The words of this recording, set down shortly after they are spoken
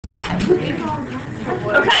Okay,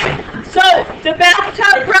 so the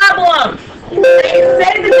bathtub problem. They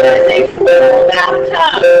say that there is a full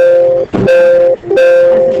bathtub.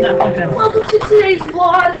 This is not good. Welcome to today's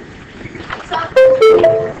vlog.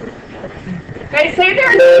 They say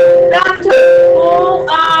there's a bathtub full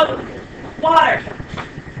of water.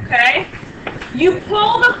 Okay? You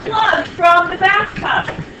pull the plug from the bathtub.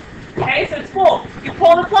 Okay, so it's full. You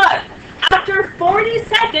pull the plug. After 40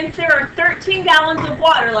 seconds, there are 13 gallons of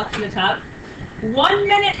water left in the tub. 1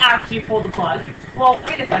 minute after you pull the plug. Well,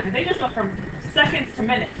 wait a second. They just go from seconds to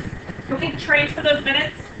minutes. Can we trace for those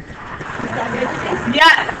minutes?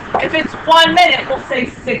 Yes. If it's 1 minute, we'll say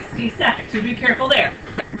 60 seconds. So be careful there.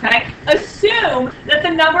 Okay? Assume that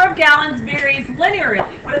the number of gallons varies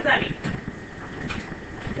linearly. What does that mean?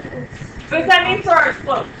 What does that mean for our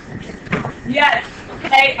slopes? Yes.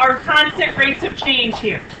 Okay, our constant rates of change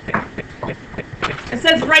here. It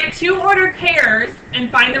says write 2 ordered pairs and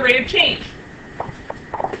find the rate of change.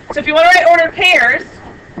 So if you want to write ordered pairs,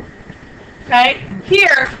 okay,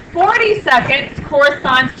 here 40 seconds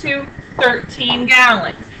corresponds to 13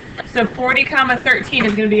 gallons. So 40 comma 13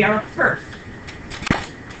 is going to be our first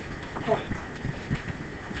point.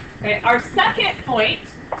 Okay, our second point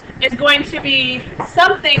is going to be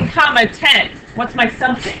something comma 10. What's my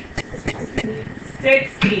something?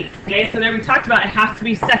 60. Okay, so there we talked about it has to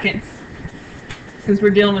be seconds since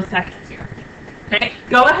we're dealing with seconds here. Okay,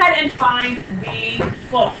 go ahead and find the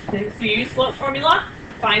slope. Okay, so you use slope formula,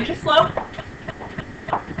 find your slope.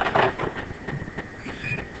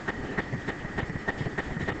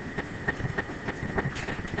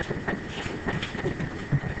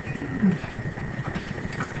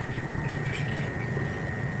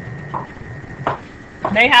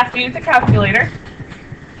 May have to use a calculator.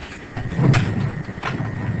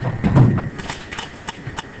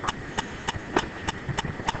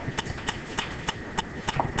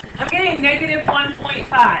 I'm getting negative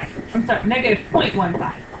 1.5. I'm sorry, negative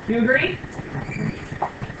 0.15. Do you agree?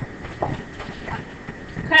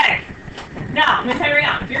 Okay. Now, I'm going to tell you right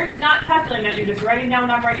now, if you're not calculating that, you're just writing down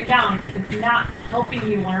what I'm writing down, it's not helping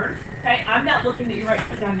you learn. Okay? I'm not looking that you write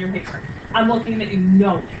it down on your paper. I'm looking that you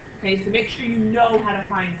know it. Okay, so make sure you know how to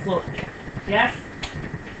find slope. Yes?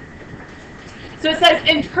 So it says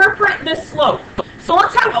interpret the slope. So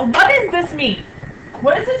let's talk about what does this mean?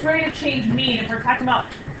 What does this rate of change mean if we're talking about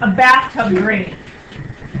a bathtub drain?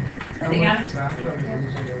 Yes.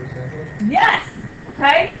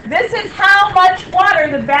 Okay? This is how much water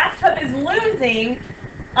the bathtub is losing.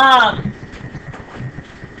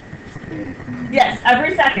 Yes,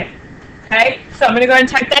 every second. Okay? So I'm going to go ahead and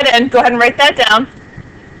type that in. Go ahead and write that down.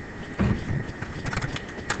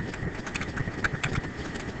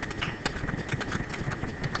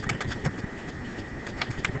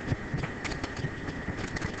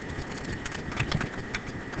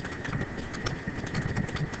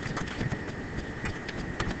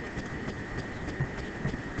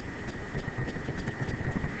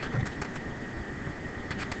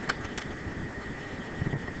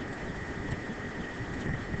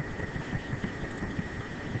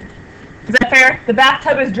 Is that fair? The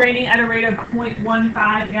bathtub is draining at a rate of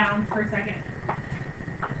 0.15 gallons per second.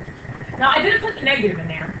 Now, I didn't put the negative in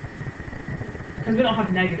there, because we don't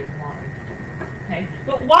have negative water. Okay?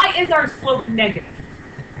 But why is our slope negative?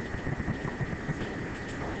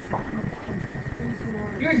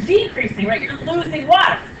 You're decreasing, right? You're losing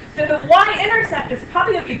water. So the y-intercept is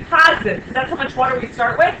probably going to be positive, because that's how much water we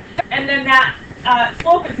start with. And then that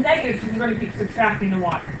slope is negative, because we're going to be subtracting the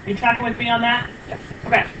water. Are you tracking with me on that? Yes.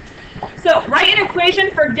 Okay. So write an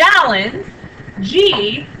equation for gallons,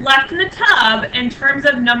 G, left in the tub in terms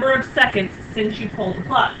of number of seconds since you pulled the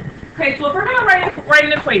plug. Okay, so if we're going to write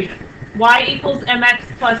an equation, y equals mx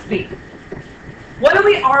plus b. What do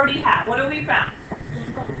we already have? What have we found?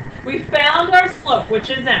 We found our slope, which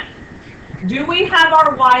is m. Do we have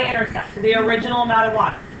our y-intercept, the original amount of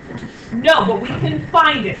water? No, but we can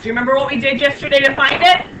find it. Do you remember what we did yesterday to find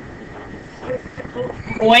it?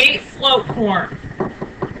 Point slope form.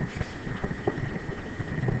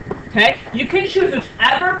 Okay, you can choose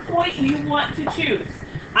whichever point you want to choose.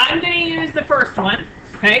 I'm going to use the first one,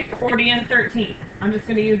 okay, 40 and 13. I'm just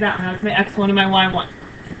going to use that one. That's my x1 and my y1.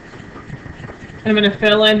 And I'm going to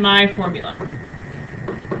fill in my formula.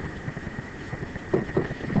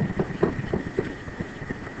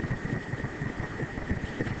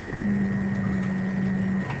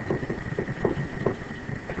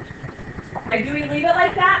 Okay, do we leave it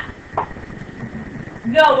like that?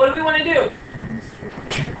 No, what do we want to do?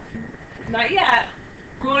 Not yet.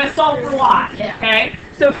 We want to solve for y, okay?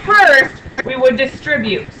 So first, we would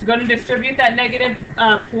distribute. So go to distribute that negative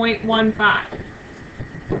 0.15.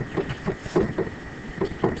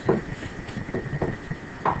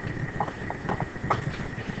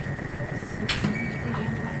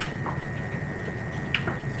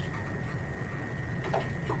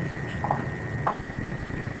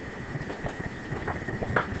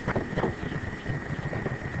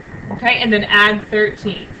 Okay, and then add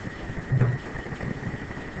 13.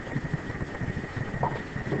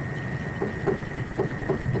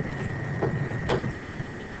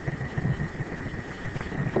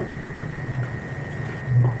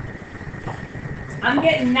 I'm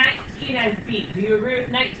getting 19 as B. Do you agree with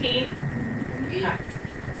 19? Yeah.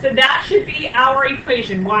 So that should be our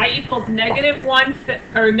equation. Y equals negative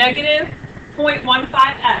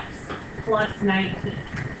 0.15x plus 19.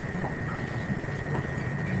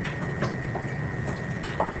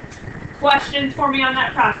 Questions for me on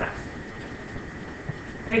that process?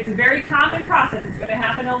 It's a very common process. It's going to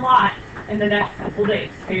happen a lot in the next couple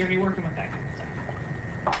days. So you're going to be working with that kind of stuff.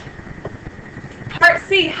 Part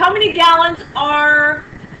C, how many gallons are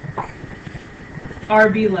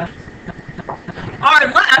B left? Are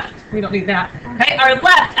left, we don't need that, okay, are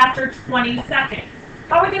left after 20 seconds.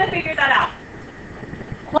 How are we going to figure that out?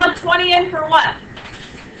 Plug 20 in for what?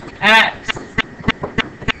 X.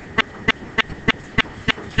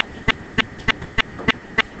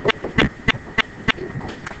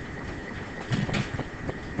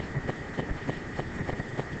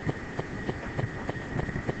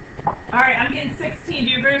 All right, I'm getting 16.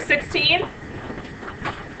 Do you agree with 16?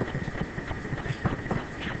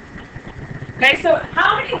 Okay, so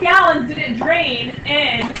how many gallons did it drain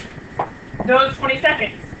in those 20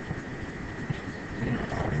 seconds?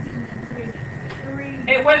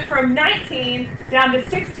 It went from 19 down to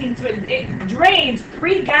 16, so it drains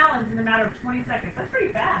 3 gallons in a matter of 20 seconds. That's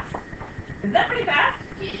pretty fast. Is that pretty fast?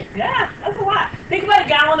 Yeah, that's a lot. Think about a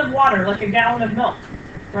gallon of water, like a gallon of milk,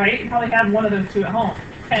 right? You probably have one of those two at home,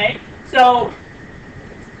 okay? So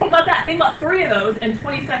think about that. Think about 3 of those in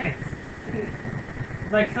 20 seconds.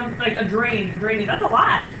 Like a draining. That's a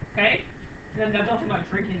lot. Okay. Then don't think about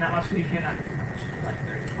drinking that much because you cannot drink that much. Like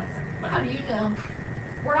 30 to 20 seconds. How do you know?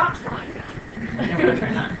 We're not trying. Yeah, we're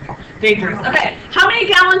trying not. Dangerous. Okay. How many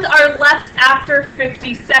gallons are left after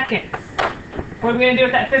 50 seconds? What are we going to do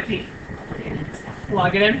with that 50?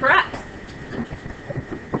 Plug it in for X.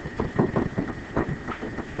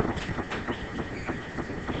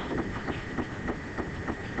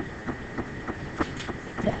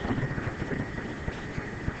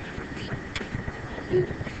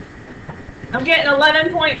 I'm getting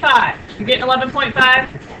 11.5. You getting 11.5?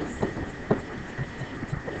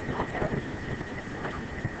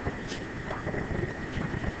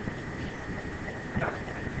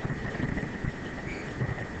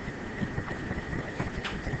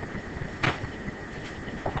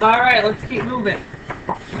 All right, let's keep moving.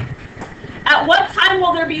 At what time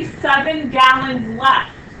will there be 7 gallons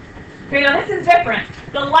left? Okay, now this is different.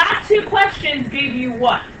 The last 2 questions gave you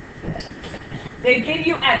what? They gave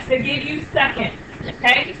you X, they gave you seconds,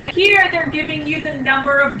 okay? Here, they're giving you the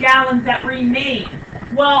number of gallons that remain.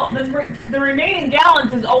 Well, the remaining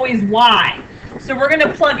gallons is always Y. So we're going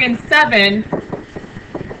to plug in 7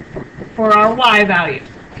 for our Y value,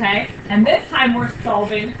 okay? And this time we're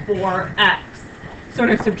solving for X. So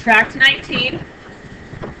to subtract 19,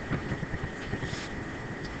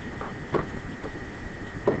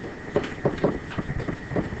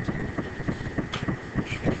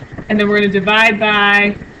 and then we're going to divide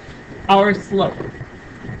by our slope.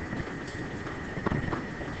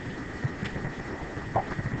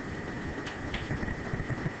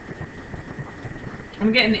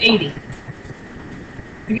 I'm getting 80.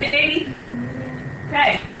 You get 80?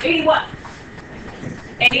 Okay. 80 what?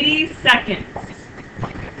 80 seconds.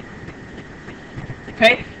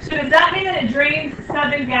 Okay. So does that mean that it drains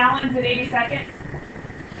 7 gallons in 80 seconds?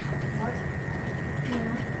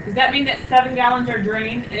 Does that mean that 7 gallons are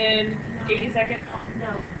drained in 80 seconds?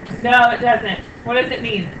 No. No, it doesn't. What does it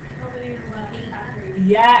mean?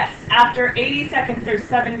 Yes. After 80 seconds, there's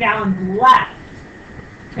 7 gallons left.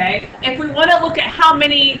 Okay? If we want to look at how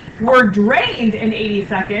many were drained in 80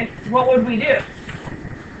 seconds, what would we do?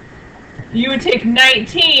 You would take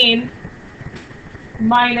 19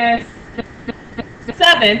 minus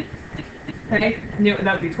 7. Okay? And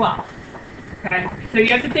that would be 12. Okay? So you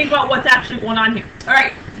have to think about what's actually going on here. All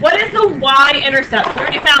right. What is the y-intercept? We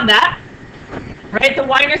already found that. Right? The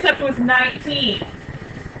y-intercept was 19.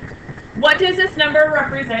 What does this number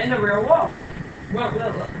represent in the real world? Real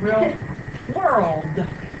world.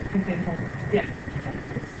 Yeah.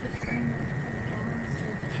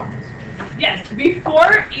 Yes,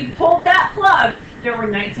 before you pulled that plug, there were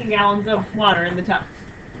 19 gallons of water in the tub.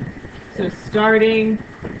 So starting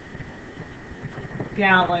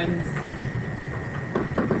gallons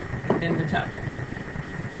in the tub.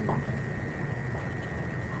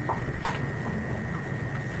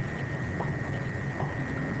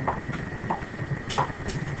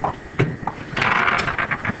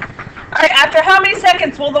 All right, after how many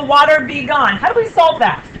seconds will the water be gone? How do we solve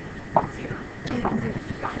that?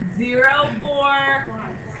 0 for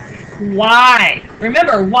Y.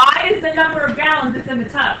 Remember, Y is the number of gallons that's in the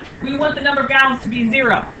tub. We want the number of gallons to be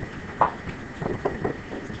 0.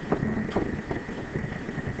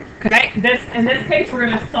 Okay, in this case, we're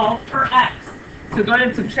going to solve for X. So go ahead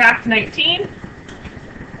and subtract 19.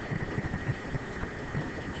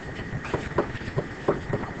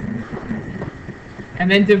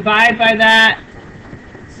 And then divide by that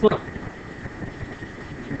slope.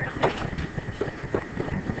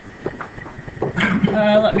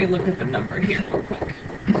 Let me look at the number here real quick.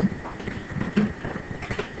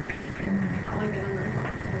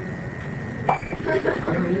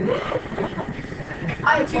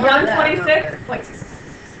 I 126?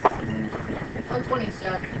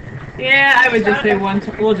 127. Yeah, I would just say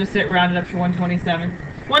we'll just round it up to 127.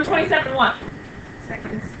 127 what?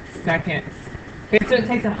 Seconds. Seconds. Okay, so it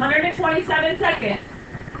takes 127 seconds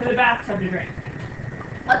for the bathtub to drain.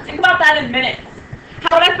 Let's think about that in minutes.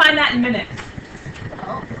 How would I find that in minutes?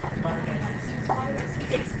 Oh.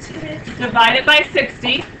 Divide it by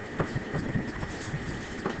 60.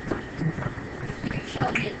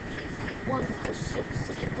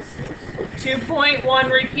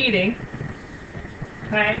 2.1 repeating.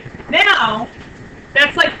 Okay. Now,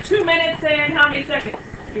 that's like 2 minutes and how many seconds?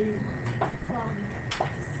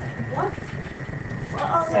 What?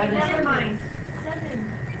 Oh, Seven. never mind.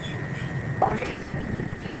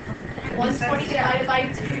 120 divided by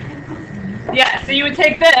 2. Yeah, so you would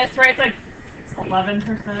take this, right? It's like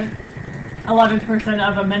 11%. 11%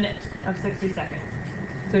 of a minute of 60 seconds.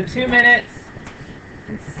 So 2 minutes,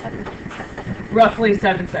 roughly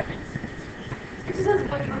 7 seconds. It just says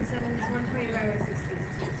 127 is 120 divided by 60.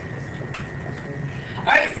 All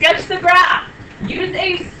right, sketch the graph. Use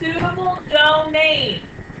a suitable domain.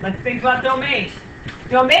 Let's think about domain.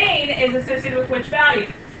 Domain is associated with which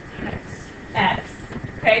value? X.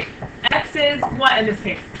 Okay. X is what in this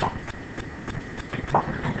case?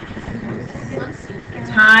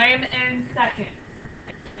 Time and seconds.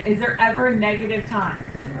 Is there ever negative time?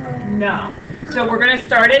 No. So we're going to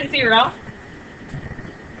start at 0.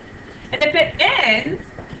 And if it ends,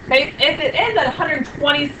 okay, if it ends at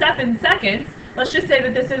 127 seconds, let's just say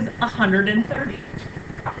that this is 130.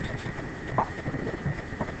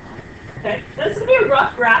 Okay, this would be a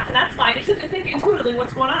rough graph, and that's fine. It's just to think intuitively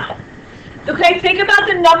what's going on. Okay, think about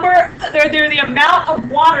the number, the amount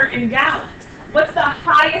of water in gallons. What's the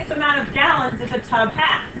highest amount of gallons that the tub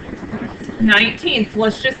has? 19. So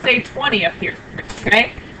let's just say 20 up here.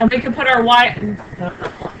 Okay, and we can put our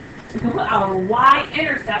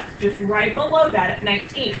y-intercept just right below that at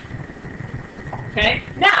 19. Okay,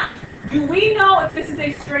 now, do we know if this is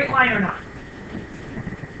a straight line or not?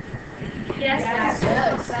 Yes.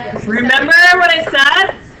 Yes. Remember what I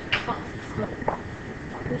said?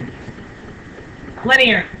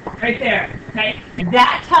 Linear, right there, okay?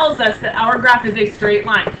 That tells us that our graph is a straight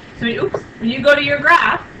line. So, when you go to your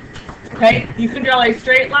graph, okay, you can draw a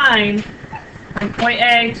straight line from point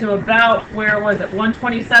A to about, where was it,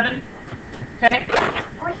 127? Okay?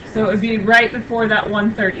 So it would be right before that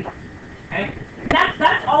 130. Okay?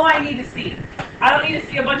 That's all I need to see. I don't need to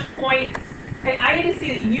see a bunch of points. Okay? I need to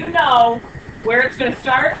see that you know where it's going to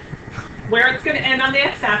start, where it's going to end on the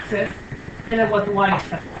x-axis, and then what the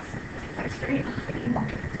y-axis was. That's great.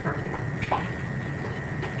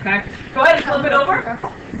 Okay? Go ahead and flip it over.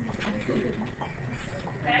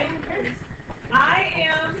 Okay? I'm going to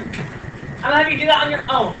have you do that on your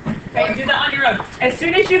own. Okay? Do that on your own. As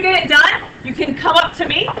soon as you get it done, you can come up to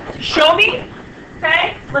me, show me.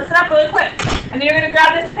 Okay? Listen up really quick. And then you're going to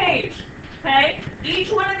grab this page. Okay? Each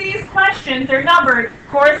one of these questions, they're numbered,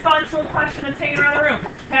 corresponds to a question that's hanging around the room.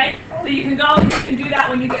 Okay? So you can go, you can do that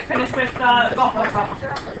when you get finished with the golf ball problem.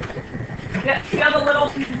 Yeah, you have a little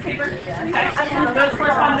piece of paper? Okay. Those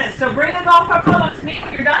correspond to this. So bring the golf ball problem up to me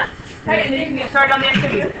when you're done. Okay? And then you can get started on the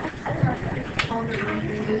activity.